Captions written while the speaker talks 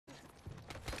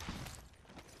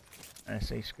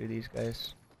Honestly, screw these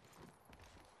guys.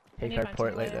 I Take need our my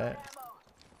port tool like there. that.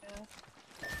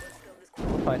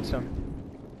 Yeah. Find some.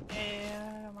 Yeah,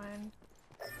 I don't mind.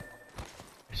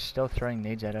 They're still throwing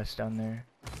nades at us down there.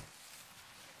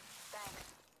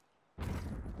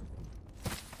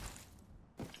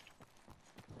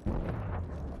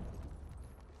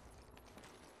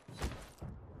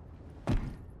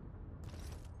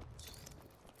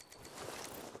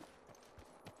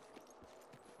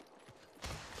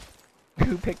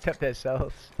 Who picked up that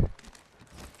cells?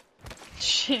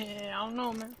 Shit, I don't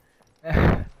know, man.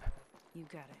 You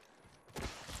got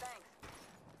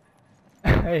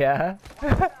it. Yeah?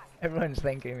 Everyone's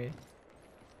thanking me.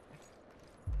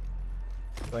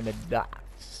 Going to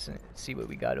dots. See what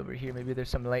we got over here. Maybe there's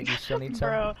some light. You still need some?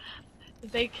 Bro,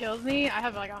 they killed me. I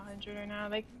have like 100 right now.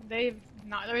 They've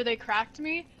not, or they cracked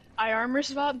me. I armor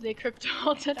swapped. They crypto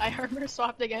ulted. I armor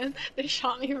swapped again. They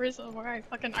shot me for some more. I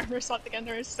fucking armor swapped again.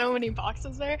 There were so many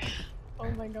boxes there.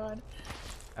 Oh my god.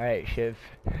 Alright, Shiv.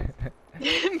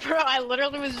 Bro, I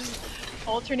literally was just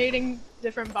alternating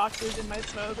different boxes in my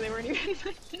smoke. They weren't even.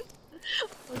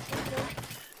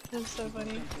 That's so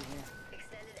funny.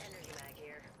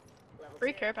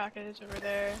 Free care package over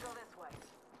there.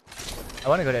 I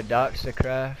want to go to docks to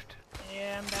craft.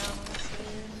 Yeah, I'm down honestly.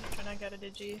 I'm trying to get a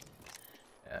digi.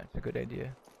 Yeah, it's a good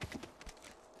idea.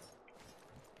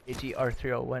 AG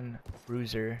R301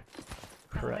 Bruiser. Oh,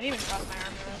 I Correct. didn't even craft my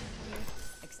armor.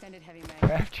 Extended heavy mag.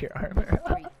 Craft your armor.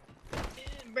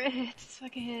 It's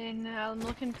fucking. I'm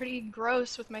looking pretty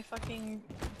gross with my fucking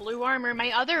blue armor.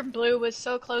 My other blue was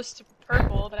so close to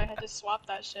purple that I had to swap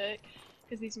that shit.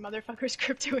 Because these motherfuckers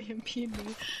crypto impede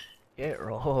me. Get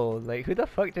rolled. Like, who the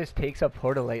fuck just takes a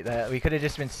portal like that? We could have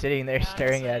just been sitting there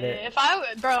staring at it. If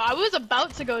bro, I was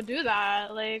about to go do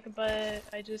that, like, but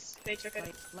they took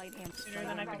it sooner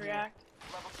than I could react.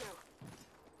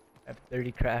 I have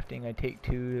 30 crafting, I take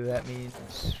 2, that means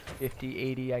 50,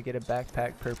 80, I get a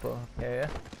backpack purple. Okay.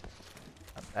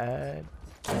 Not bad.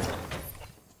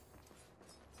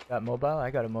 Got mobile? I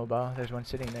got a mobile. There's one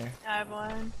sitting there. I have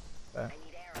one.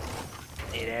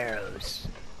 Need arrows.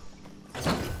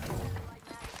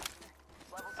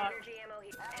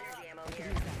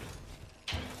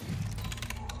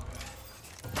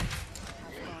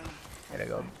 Gotta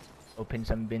go open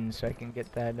some bins so I can get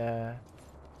that,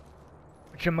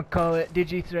 whatchamacallit,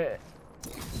 digi-threat.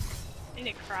 I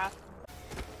need craft.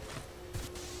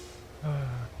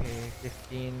 Okay,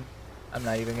 15. I'm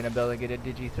not even gonna be able to get a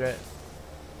digi-threat.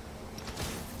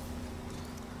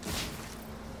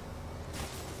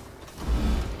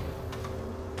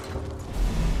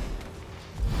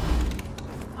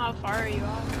 How far are you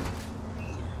off?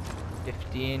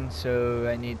 15, so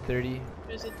I need 30.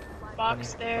 There's a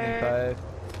box 20, there,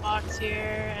 25. box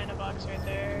here, and a box right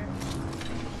there.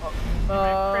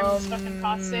 Oh, Prim's fucking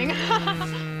costing.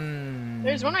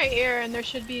 There's one right here, and there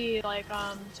should be like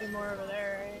 2 more over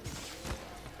there, right?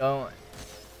 Don't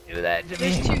do that to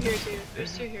There's me. 2 here too.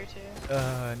 There's 2 here too.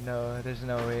 Oh no, there's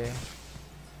no way.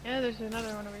 Yeah, there's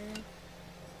another one over here.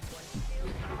 Right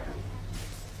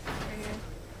here.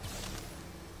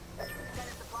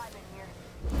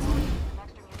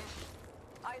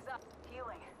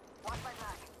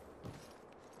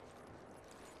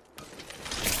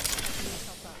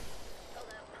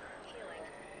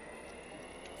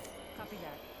 Copy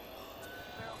that.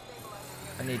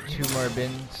 I need 2 more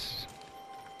bins.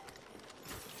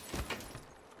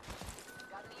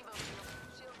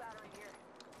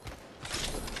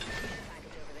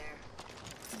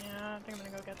 Yeah, I think I'm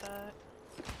gonna go get that.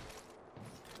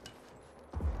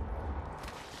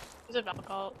 There's a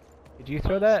Valcult. Did you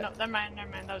throw that? No, never mind,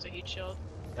 that was a heat shield.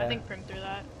 Yeah. I think Prim threw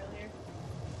that earlier.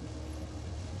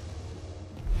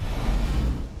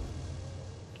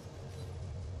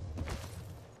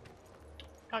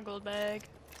 Got gold bag.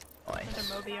 There's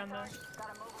Nice. a Moby on the...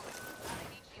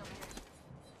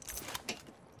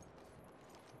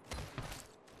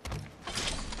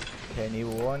 Okay, I need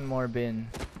 1 more bin.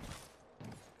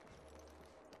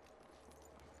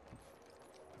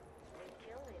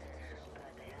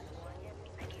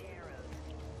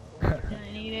 I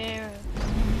need arrows.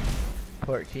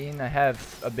 14, I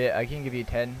have a bit, I can give you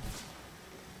 10.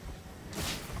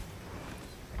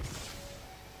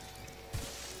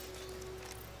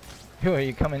 Who are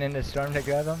you coming in the storm to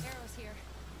grab them? Arrows here.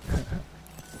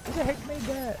 Who the heck made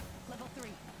that? Level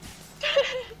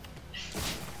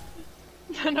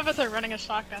 3. None of us are running a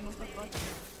shotgun, what the fuck?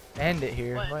 End it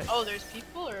here. What? What? Oh, there's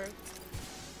people, or? I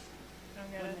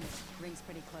don't get 1 it. minute. Ring's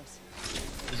pretty close.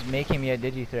 He's making me a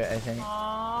digi-threat, I think.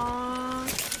 Aww.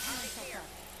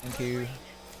 Thank you.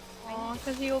 Aw,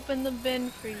 cause he opened the bin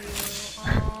for you.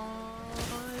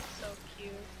 Aww, it's so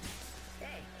cute.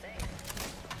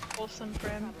 wholesome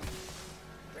prim.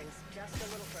 Rings just a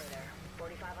little further.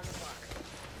 45 on the clock.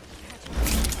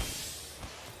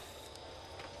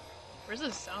 Where's the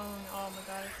zone? Oh my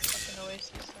god, it's fucking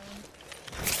Oasis zone.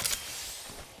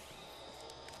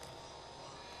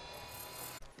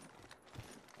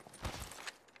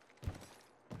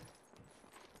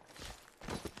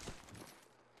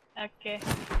 Okay.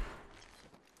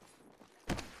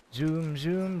 Zoom,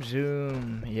 zoom,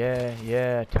 zoom. Yeah,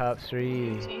 yeah, top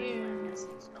 3. Teams,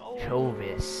 let's go.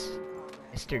 Chovis.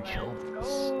 Mr. Let's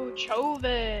Chovis. go,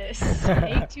 Chovis.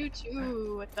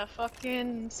 822 with the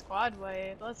fucking squad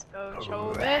wipe. Let's go,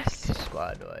 Correct. Chovis.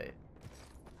 Squad wipe.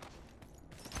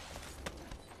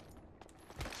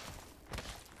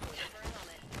 Not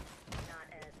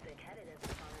as big-headed as the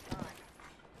father thought.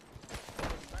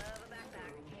 Love a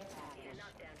backpack. Need a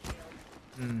knockdown shield.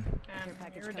 Hmm. Damn,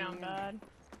 package you're down coming in. bad.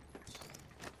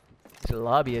 The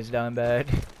lobby is down bad.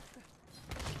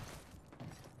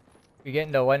 We get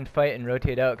into one fight and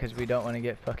rotate out because we don't want to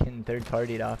get fucking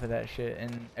third-partied off of that shit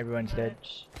and everyone's dead.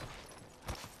 Bitch.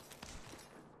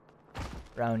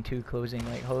 Round 2 closing,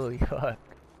 like, holy fuck.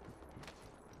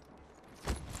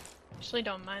 Actually,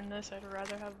 don't mind this. I'd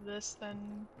rather have this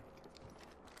than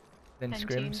Then 10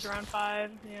 teams scrims. around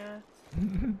 5. Yeah.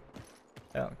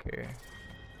 I don't care.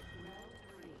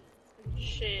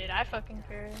 Shit, I fucking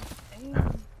care.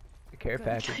 Damn. The care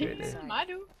package right there. Damn, I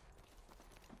do.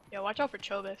 Yeah, watch out for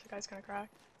Chobis. The guy's gonna crack.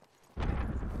 I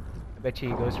bet you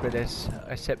he goes for this.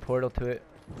 I set portal to it.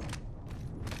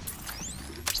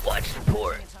 Watch the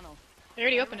port. Opening a tunnel. They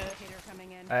already opened it. Locator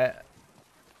coming in.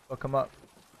 We'll come up.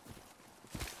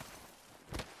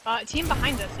 Team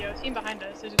behind us, yo. Team behind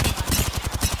us. There's a team behind us.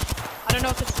 I don't know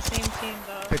if it's the same team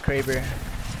though. The Kraber. Okay,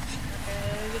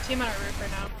 there's a team on our roof right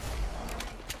now.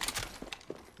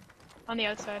 On the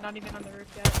outside, not even on the roof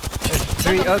yet. There's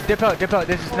 3. Oh, dip out, dip out.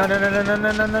 This is no, no, no, no, no,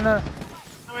 no, no, no, no.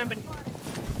 I went, but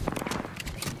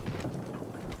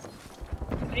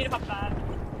I need to pop that.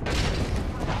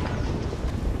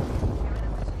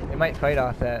 They might fight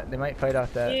off that. They might fight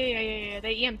off that. Yeah.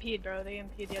 They EMP'd, bro. They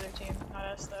EMP'd the other team, not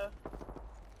us though.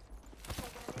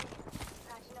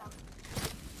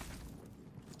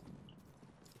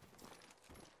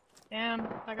 Damn,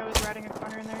 that guy was riding a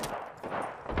corner in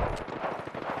there.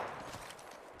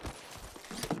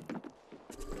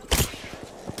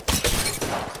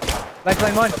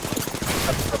 Lifeline 1.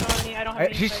 I don't have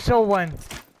any She's spikes. so 1. Got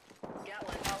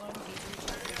one. That one.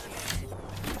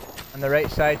 On the right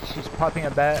side, she's popping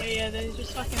a bat. Yeah, they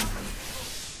just fucking.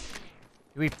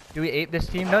 Do we ape this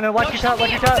team? No, no, watch No, your top,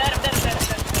 watch your I'm top. dead, I'm dead.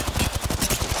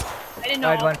 I didn't know.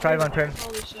 Fried all one, three fried were one, there. Prim.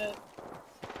 Holy shit.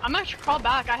 I'm gonna crawl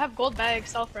back. I have gold bag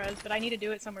self-res, but I need to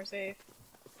do it somewhere safe.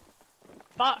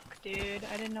 Fuck, dude.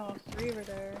 I didn't know 3 were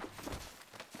there.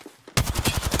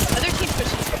 Other team's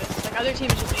pushing you guys. Like, other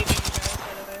team is just aping you guys, by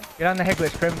the way. Get on the head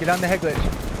glitch, Prim. Get on the head glitch.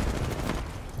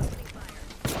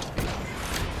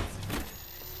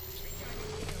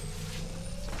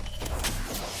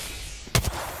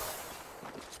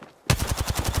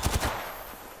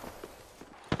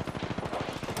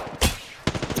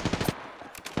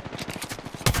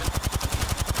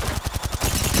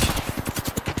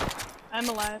 I'm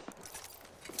alive.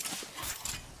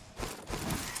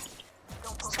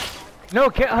 No,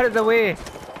 get out of the way.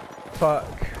 Fuck.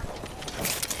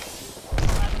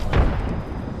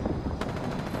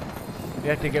 We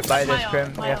have to get by That's this, my Prim.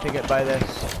 ult, We my have to ult. get by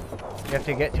this. We have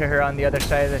to get to her on the other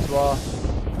side of this wall.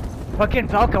 Fucking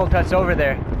Valk us over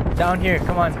there. Down here,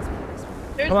 come on.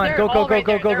 Come on, go, go, go,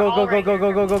 go, go, go, go, go, go,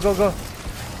 go, go, go, go, go.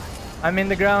 I'm in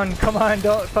the ground. Come on,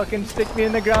 don't fucking stick me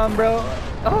in the ground, bro.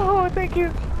 Oh, thank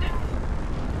you.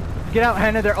 Get out,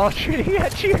 Hannah. They're all shooting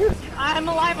at you. I'm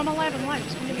alive.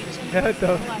 Just come to me. What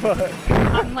the I'm alive. fuck?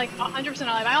 I'm like 100%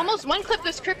 alive. I almost one-clipped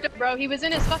this crypto, bro. He was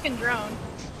in his fucking drone.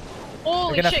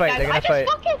 Holy They're gonna shit, fight, guys. they're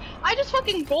gonna I just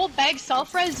fucking gold bag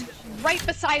self-res right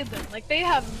beside them. Like, they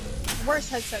have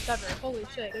worst headsets ever. Holy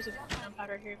shit. There's a jump pad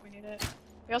right here if we need it.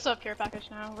 We also have care package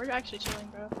now. We're actually chilling,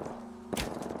 bro.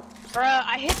 Bruh,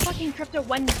 I hit fucking crypto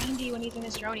 190 when he's in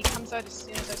his drone. He comes out as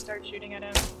soon as I start shooting at him.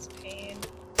 It's pain.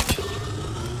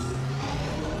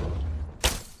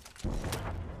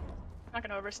 Not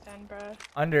gonna overstand, bruh.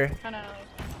 Under. Kinda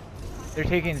like, They're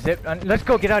taking zip. Let's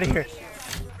go. Get out of here.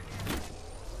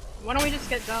 why don't we just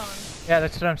get zoned? Yeah,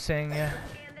 that's what I'm saying. Yeah.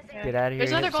 Yeah. Get outta There's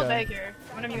here, another get gold zoned. bag here.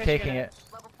 One of you I'm guys taking get it.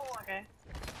 Okay.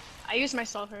 I used my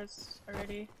self-res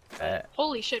already. Uh,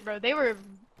 Holy shit, bro. They were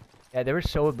Yeah, they were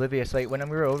so oblivious. Like when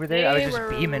we were over there, I was just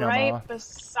beaming them right all.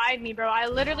 beside me, bro. I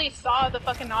literally saw the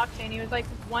fucking Octane. He was like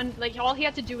all he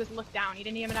had to do was look down. He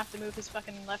didn't even have to move his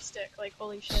fucking left stick. Like,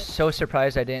 holy shit. So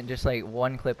surprised I didn't just like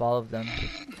one clip all of them.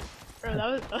 Bro,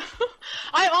 that was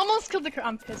I almost killed the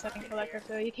I'm pissed I didn't kill that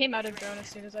crypto. He came out of drone as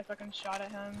soon as I fucking shot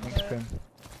at him. Thanks, but- Prim.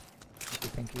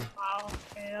 Thank you. Wow.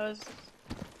 Okay, that was.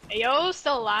 Hey, yo,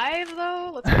 still alive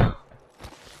though? Let's go.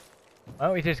 Why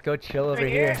don't we just go chill over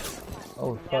Right here? here.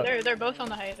 Oh Yeah, fuck. they're both on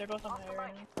the height. They're both on the height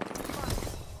right now.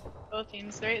 Both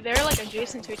teams. They're like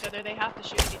adjacent to each other. They have to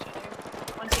shoot at each other.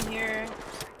 One team here.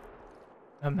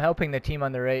 I'm helping the team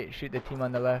on the right shoot the team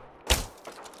on the left.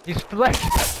 He's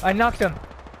flexed! I knocked him!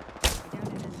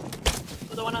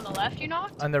 Oh, the one on the left you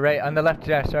knocked? On the right, on the left,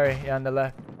 yeah, sorry. Yeah, on the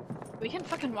left. We can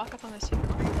fucking walk up on this team.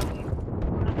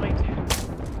 Not way too.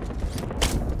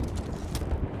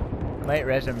 Might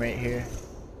res him right here.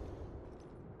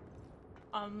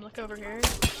 Look over here.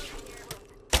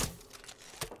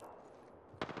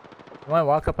 You wanna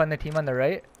walk up on the team on the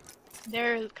right?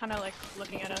 They're kind of like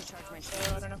looking at us,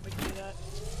 so I don't know if we can do that.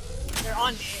 They're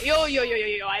on me. Yo, yo, yo, yo,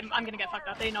 yo, I'm gonna get fucked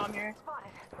up. They know I'm here.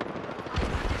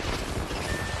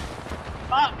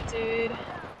 Fuck, dude.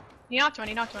 He knocked one,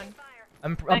 he knocked one.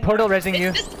 I'm portal resing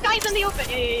you. This guy's in the open.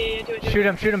 Yeah, do it, do it. Shoot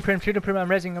him, Prim, shoot him, Prim. I'm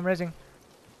resing.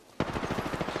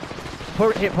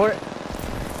 Port, hit port.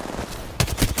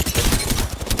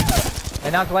 I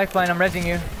knocked lifeline, I'm resing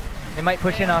you. They might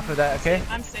push in off of that, okay?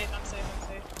 I'm safe.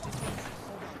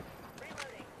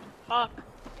 Fuck.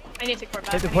 I need to take port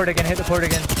back. Hit the port again.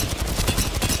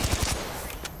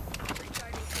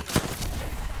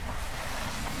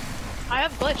 I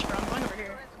have glitch, bro. I'm going over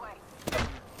here.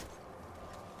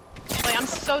 Like, I'm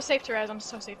so safe to res,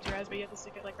 but you have to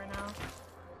stick it like right now. 1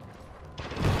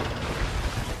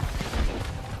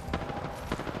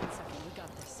 second, we got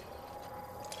this.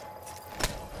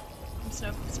 I'm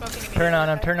smoking immediately.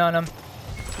 Turn on him.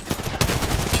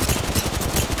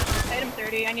 I hit him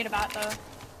 30. I need a bat though.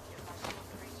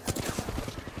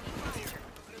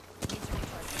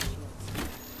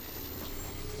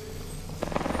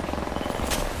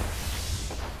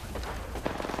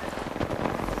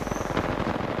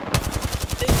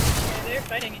 They're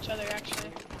fighting each other actually.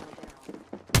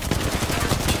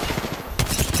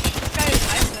 This guy is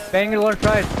nice though. Bang your Lord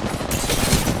Pride.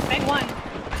 Bang one.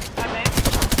 Got bang.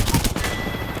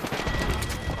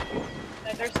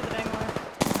 I thirsted the bang one.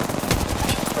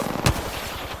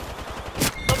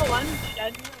 Level 1,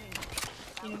 dead.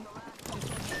 You know.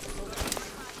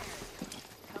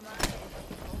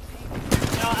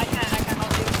 No, I can't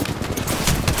help you.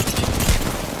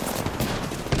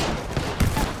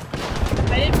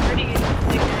 I did pretty good.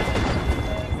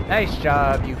 Nice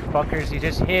job, you fuckers. You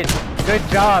just hit. Good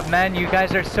job, man. You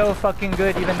guys are so fucking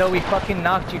good, even though we fucking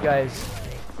knocked you guys.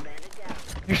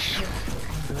 You're so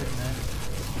fucking good, man.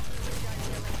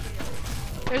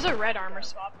 There's a red armor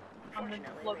swap on the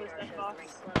Lobo's death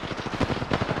box.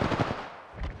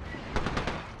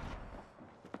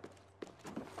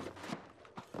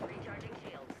 Recharging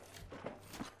shields.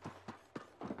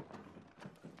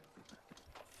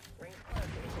 Ring's close,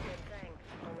 it's a good thing.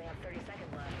 Only have 30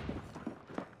 seconds left.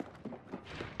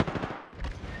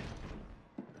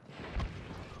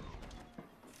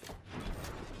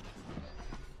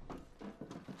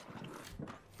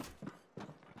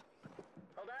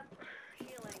 Hold up.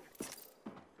 Healing.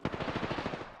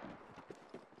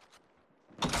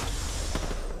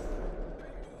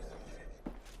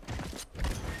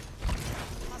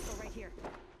 Hostile right here.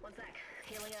 1 sec.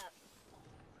 Healing up.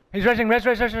 He's rushing. Res.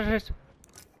 Hey,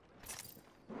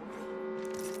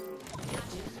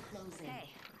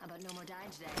 how about no more dying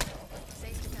today?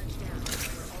 Safe to touch down.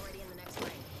 We're already in the next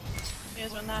ring. You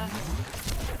guys win that.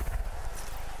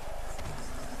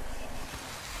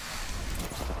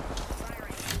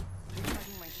 Firing.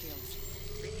 Recharging my shields.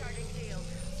 Recharging shields.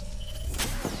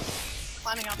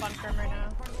 Climbing up on Prim right now.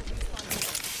 Gotta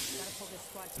pull this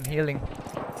squad I'm healing.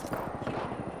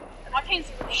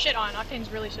 Octane's shit on. Octane's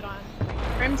really shit on.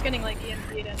 Prim's getting like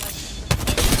EMP'd and like.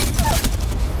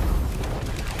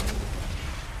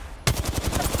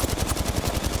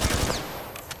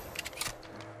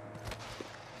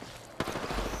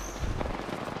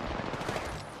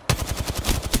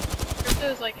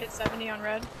 Crypto's like hit 70 on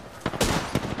red.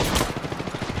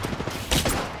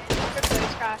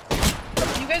 Crypto's cracked.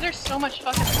 You guys are so much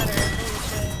fucking better. Holy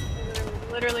shit.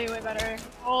 You're literally way better.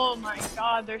 Oh my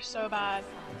god, they're so bad.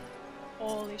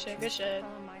 Holy shit, good shit.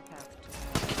 on my path.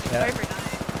 Yeah. Sorry for that.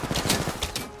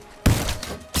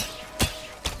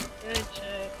 Good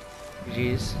shit.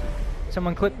 Jeez.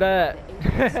 Someone clip that.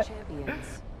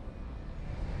 Champions.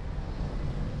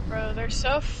 Bro, they're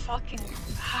so fucking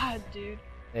bad, dude.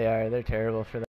 They are. They're terrible for that.